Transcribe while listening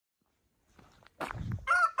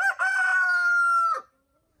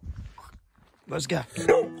Let's go.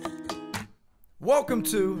 Welcome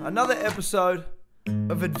to another episode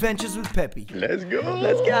of Adventures with Peppi. Let's go.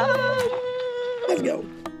 Let's go. Let's go.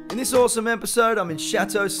 In this awesome episode, I'm in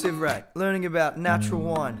Chateau Civrac, learning about natural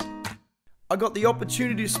wine. I got the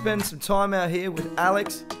opportunity to spend some time out here with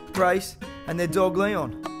Alex, Grace, and their dog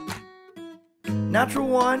Leon. Natural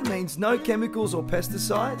wine means no chemicals or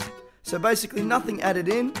pesticides, so basically nothing added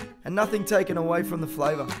in and nothing taken away from the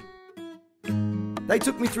flavour. They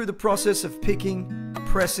took me through the process of picking,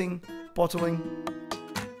 pressing, bottling,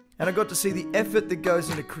 and I got to see the effort that goes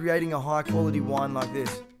into creating a high quality wine like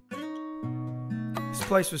this. This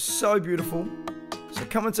place was so beautiful, so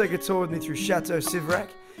come and take a tour with me through Chateau Civrac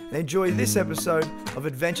and enjoy this episode of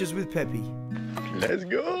Adventures with Peppi. Let's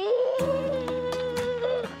go.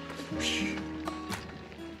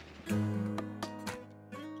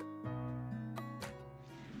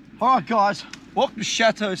 Alright guys, welcome to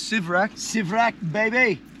Chateau Civrac. Civrac,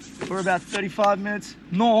 baby! We're about 35 minutes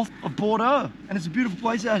north of Bordeaux, and it's a beautiful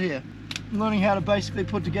place out here. I'm learning how to basically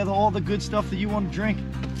put together all the good stuff that you want to drink.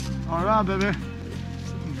 Alright, baby.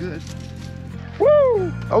 It's looking good.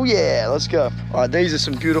 Woo! Oh yeah, let's go. Alright, these are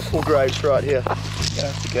some beautiful grapes right here. Gonna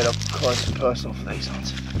have to get up close and personal for these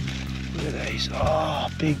ones. Look at these. Oh,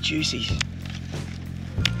 big juicies.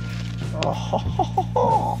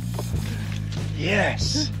 Oh,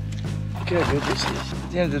 yes. Look how good this is.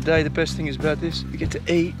 At the end of the day, the best thing is about this, we get to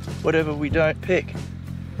eat whatever we don't pick.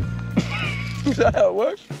 Is that how it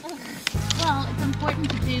works? Well, it's important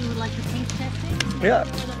to do like the taste testing. Yeah.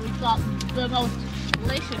 So that we've got the most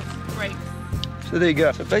delicious grapes. So there you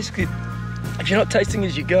go. So basically, if you're not tasting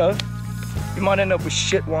as you go, you might end up with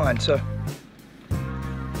shit wine. So,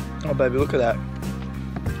 oh baby, look at that.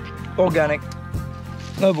 Organic,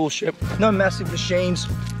 no bullshit, no massive machines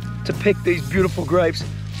to pick these beautiful grapes.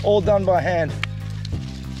 All done by hand.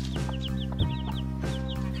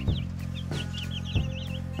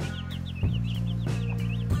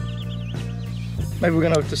 Maybe we're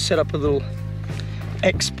gonna have to set up a little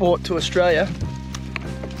export to Australia.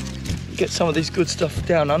 Get some of this good stuff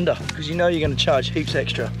down under, because you know you're gonna charge heaps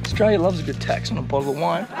extra. Australia loves a good tax on a bottle of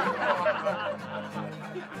wine.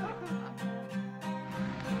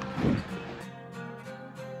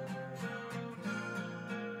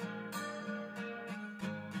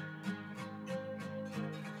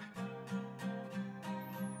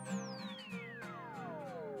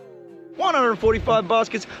 145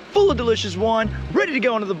 baskets full of delicious wine, ready to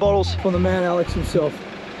go into the bottles from the man Alex himself.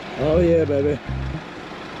 Oh yeah, baby.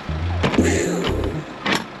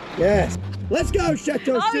 Yes. Let's go,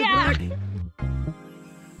 Chateau Civrac. Yeah.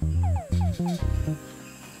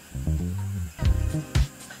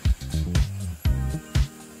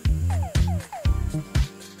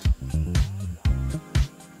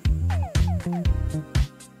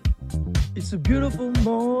 It's a beautiful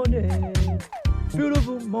morning.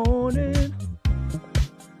 Beautiful morning.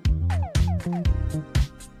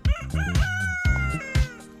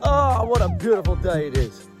 Oh, what a beautiful day it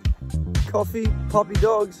is. Coffee, puppy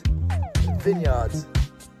dogs, and vineyards.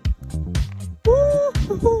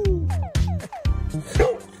 Woo-hoo-hoo.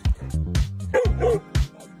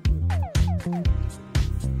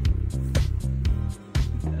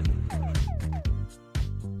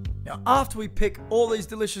 Now, after we pick all these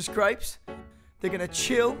delicious grapes, they're gonna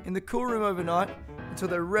chill in the cool room overnight until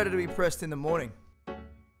they're ready to be pressed in the morning.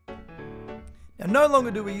 Now, no longer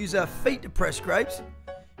do we use our feet to press grapes,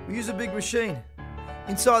 we use a big machine.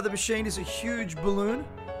 Inside the machine is a huge balloon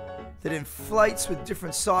that inflates with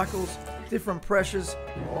different cycles, different pressures.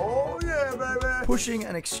 Oh yeah, baby! Pushing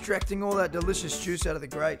and extracting all that delicious juice out of the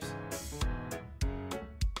grapes.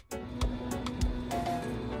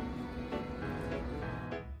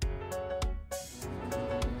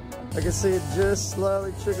 I can see it just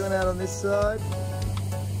slowly trickling out on this side.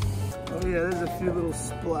 Oh yeah, there's a few little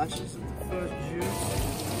splashes of the first juice.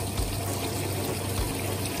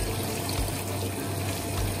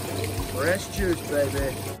 Fresh juice,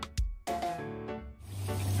 baby.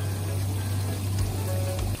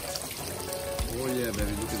 Oh yeah,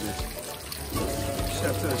 baby, look at this.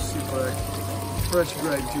 Chateau Civrac, fresh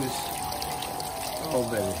grape juice. Oh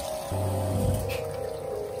baby.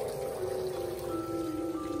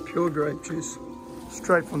 Pure grape juice,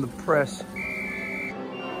 straight from the press.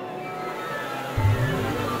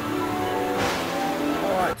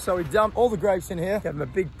 Alright, so we dumped all the grapes in here. Have them a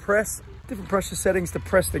big press, different pressure settings to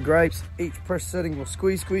press the grapes. Each press setting will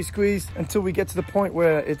squeeze, squeeze, squeeze until we get to the point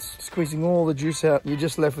where it's squeezing all the juice out. You're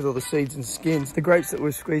just left with all the seeds and skins. The grapes that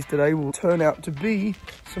we've squeezed today will turn out to be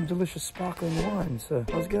some delicious sparkling wine. So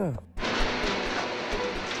let's go.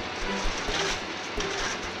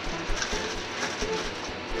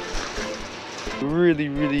 Really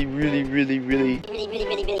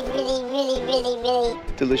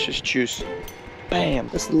delicious juice. Bam!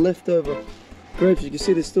 That's the leftover grapes. You can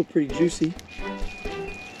see they're still pretty juicy.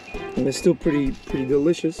 And they're still pretty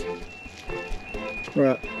delicious.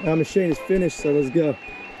 Right, our machine is finished, so let's go.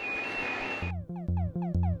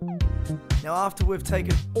 Now after we've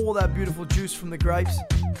taken all that beautiful juice from the grapes,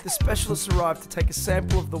 the specialists arrived to take a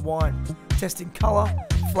sample of the wine, testing colour,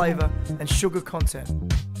 flavour and sugar content.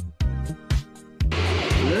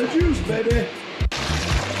 Le juice, baby.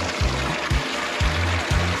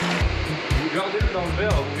 Vous gardez-le dans le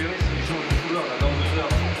verre, vous verrez s'il change de couleur là, dans 2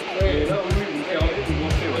 heures. Et là, oui, vous gardez, vous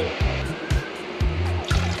branchez, ouais.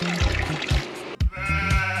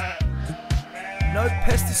 No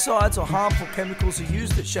pesticides or harmful chemicals are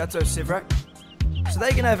used at Chateau Civrac, so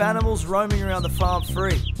they can have animals roaming around the farm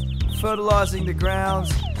free, fertilising the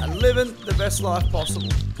grounds and living the best life possible.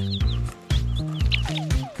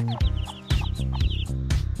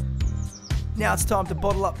 Now it's time to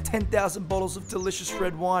bottle up 10,000 bottles of delicious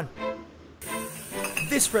red wine.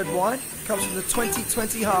 This red wine comes from the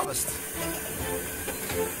 2020 harvest.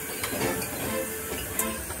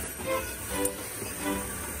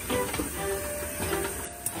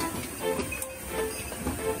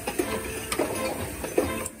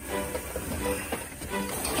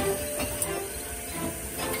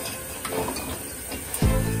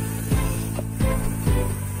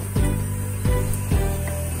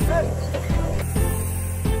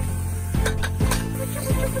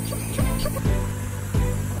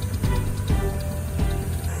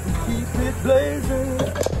 Blazing.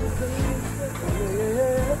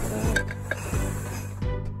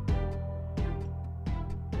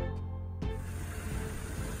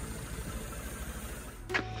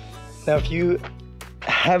 Now if you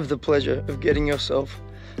have the pleasure of getting yourself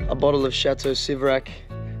a bottle of Chateau Civrac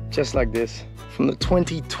just like this from the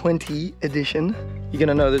 2020 edition, you're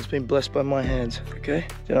gonna know that it's been blessed by my hands, okay?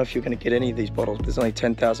 Don't know if you're gonna get any of these bottles, there's only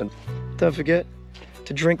 10,000. Don't forget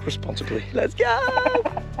to drink responsibly. Let's go!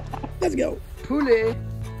 Let's go. Poulet.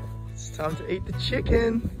 It's time to eat the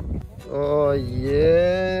chicken. Oh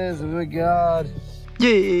yes, oh my God.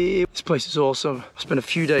 Yeah, this place is awesome. I spent a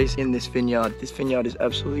few days in this vineyard. This vineyard is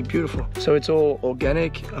absolutely beautiful. So it's all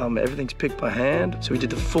organic, everything's picked by hand. So we did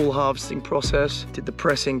the full harvesting process, did the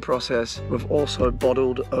pressing process. We've also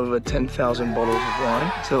bottled over 10,000 bottles of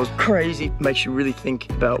wine. So it was crazy. Makes you really think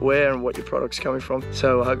about where and what your product's coming from.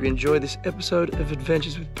 So I hope you enjoyed this episode of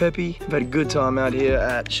Adventures with Peppi. We've had a good time out here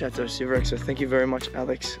at Chateau Civrac. So thank you very much,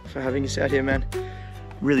 Alex, for having us out here, man.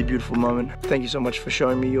 Really beautiful moment. Thank you so much for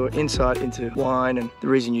showing me your insight into wine and the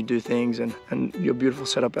reason you do things and your beautiful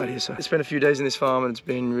setup out here. So I spent a few days in this farm and it's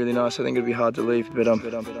been really nice. I think it'll be hard to leave, but we're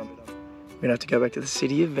gonna have to go back to the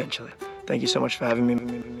city eventually. Thank you so much for having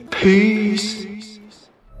me. Peace.